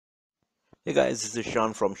Hey guys, this is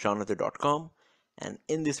Sean from seanother.com, and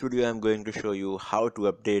in this video I'm going to show you how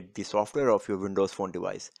to update the software of your Windows Phone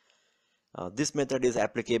device. This method is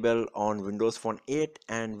applicable on Windows Phone 8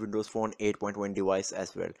 and Windows Phone 8.1 device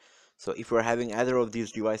as well. So if you're having either of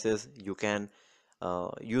these devices, you can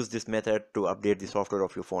use this method to update the software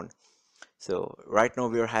of your phone. So right now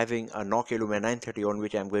we are having a Nokia Lumia 930 on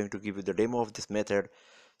which I'm going to give you the demo of this method.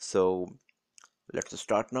 So let's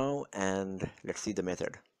start now and let's see the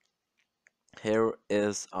method. Here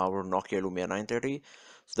is our Nokia Lumia 930.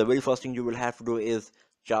 So the very first thing you will have to do is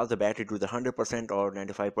charge the battery to the 100% or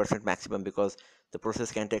 95% maximum, because the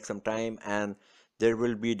process can take some time and there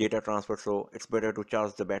will be data transfer, so it's better to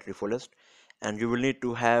charge the battery fullest. And you will need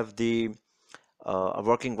to have the a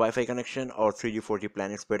working Wi-Fi connection or 3G 4G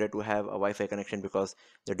plan. It's better to have a Wi-Fi connection because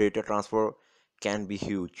the data transfer can be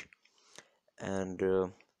huge.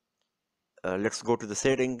 And let's go to the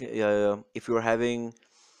setting. If you're having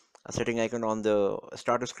a setting icon on the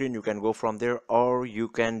starter screen, you can go from there, or you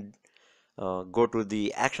can go to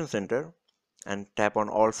the action center and tap on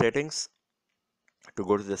all settings to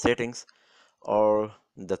go to the settings. Or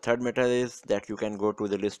the third method is that you can go to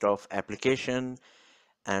the list of application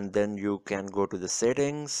and then you can go to the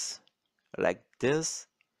settings like this.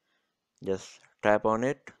 Just tap on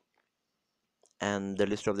it and the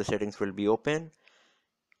list of the settings will be open.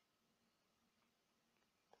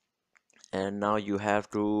 And now you have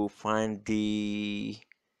to find the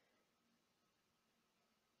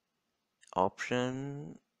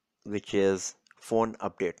option which is phone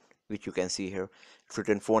update, which you can see here. It's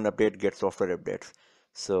written phone update, get software updates.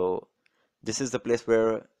 So this is the place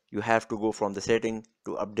where you have to go from the setting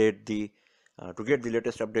to update the to get the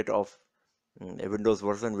latest update of a Windows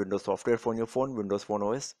version, Windows software for your phone, Windows Phone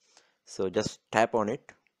OS. So just tap on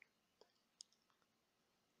it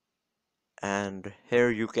and here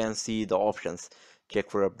you can see the options. Check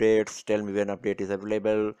for updates, tell me when update is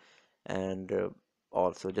available, and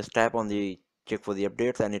also just tap on the check for the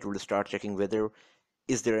updates and it will start checking whether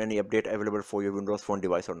is there any update available for your Windows Phone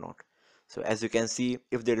device or not. So as you can see,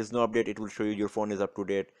 if there is no update, it will show you your phone is up to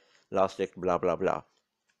date, last checked, blah blah blah.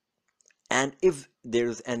 And if there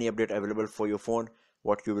is any update available for your phone,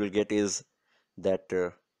 what you will get is that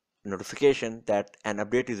notification that an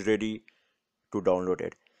update is ready to download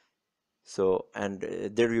it. So and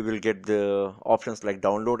there you will get the options like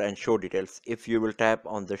download and show details. If you will tap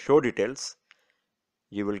on the show details,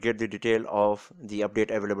 you will get the detail of the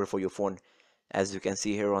update available for your phone. As you can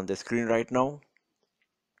see here on the screen right now,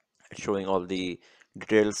 it's showing all the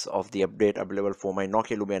details of the update available for my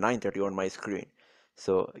Nokia Lumia 930 on my screen.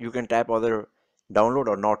 So you can tap either download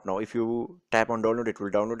or not now. If you tap on download, it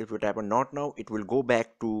will download. If you tap on not now, it will go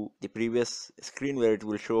back to the previous screen where it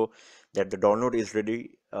will show that the download is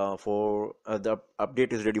ready for the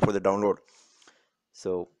update is ready for the download.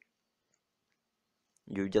 So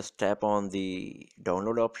you just tap on the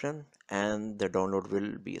download option and the download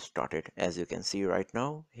will be started, as you can see right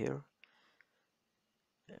now here.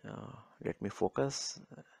 Let me focus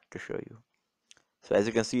to show you. So as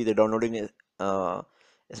you can see, the downloading is,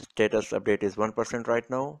 status update is 1% right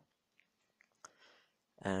now,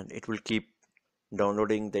 and it will keep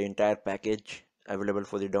downloading the entire package available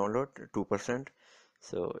for the download 2%.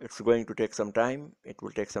 So it's going to take some time. It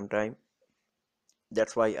will take some time.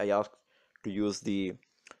 That's why I asked to use the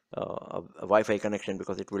a Wi-Fi connection,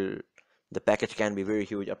 because it will the package can be very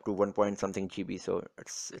huge, up to 1 point something GB. So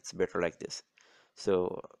it's better like this.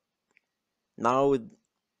 So now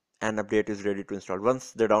an update is ready to install.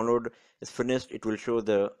 Once the download is finished, it will show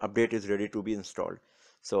the update is ready to be installed.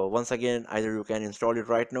 So once again, either you can install it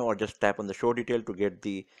right now or just tap on the show detail to get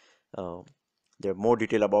the uh, more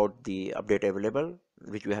detail about the update available,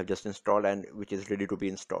 which we have just installed and which is ready to be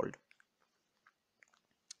installed.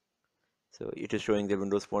 So it is showing the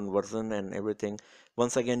Windows Phone version and everything.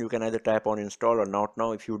 Once again, you can either tap on install or not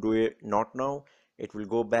now. If you do it not now, it will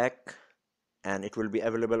go back and it will be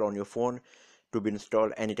available on your phone to be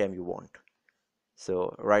installed anytime you want.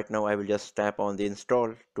 So right now I will just tap on the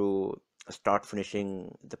install to start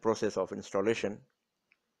finishing the process of installation.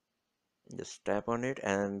 Just tap on it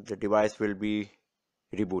and the device will be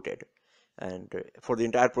rebooted. And for the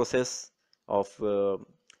entire process of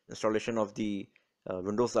installation of the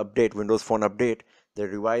Windows update, Windows Phone update, the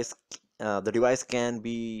device can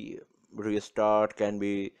be restart, can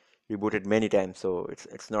be rebooted many times. So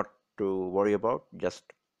it's not to worry about. Just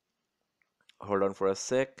hold on for a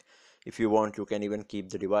sec. If you want, you can even keep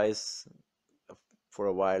the device for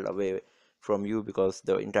a while away from you, because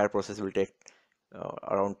the entire process will take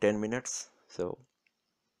around 10 minutes. So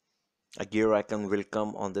a gear icon will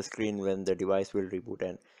come on the screen when the device will reboot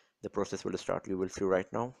and the process will start. You will see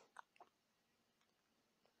right now.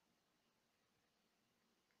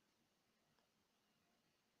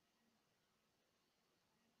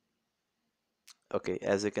 Okay,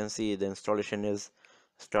 as you can see, the installation is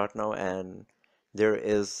start now, and there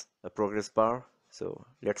is a progress bar. So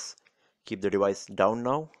let's keep the device down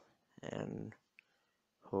now and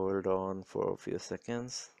hold on for a few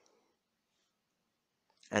seconds.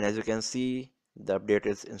 And as you can see, the update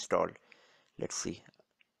is installed. Let's see.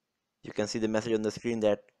 You can see the message on the screen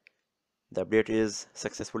that the update is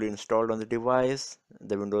successfully installed on the device.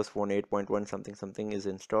 The Windows Phone 8.1 something something is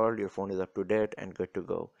installed. Your phone is up to date and good to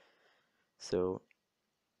go. So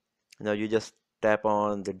now you just tap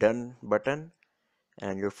on the done button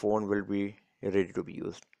and your phone will be ready to be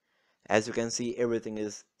used. As you can see, everything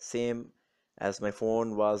is same as my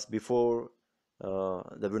phone was before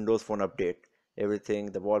the Windows Phone update.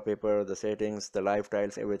 Everything, the wallpaper, the settings, the live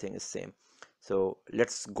tiles, everything is same. So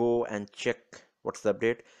let's go and check what's the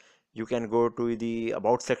update. You can go to the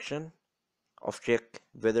about section of check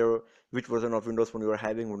whether which version of Windows Phone you are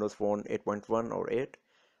having, Windows Phone 8.1 or 8,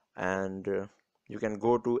 and you can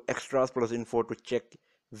go to extras plus info to check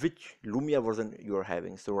which Lumia version you are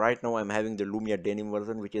having. So right now I'm having the Lumia Denim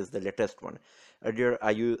version, which is the latest one. Earlier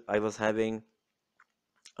I was having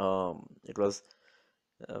it was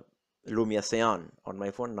uh, Lumia Cyan on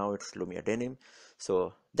my phone. Now it's Lumia Denim.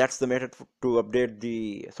 So that's the method to update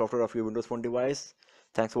the software of your Windows Phone device.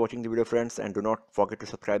 Thanks for watching the video, friends, and do not forget to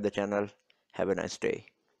subscribe the channel. Have a nice day.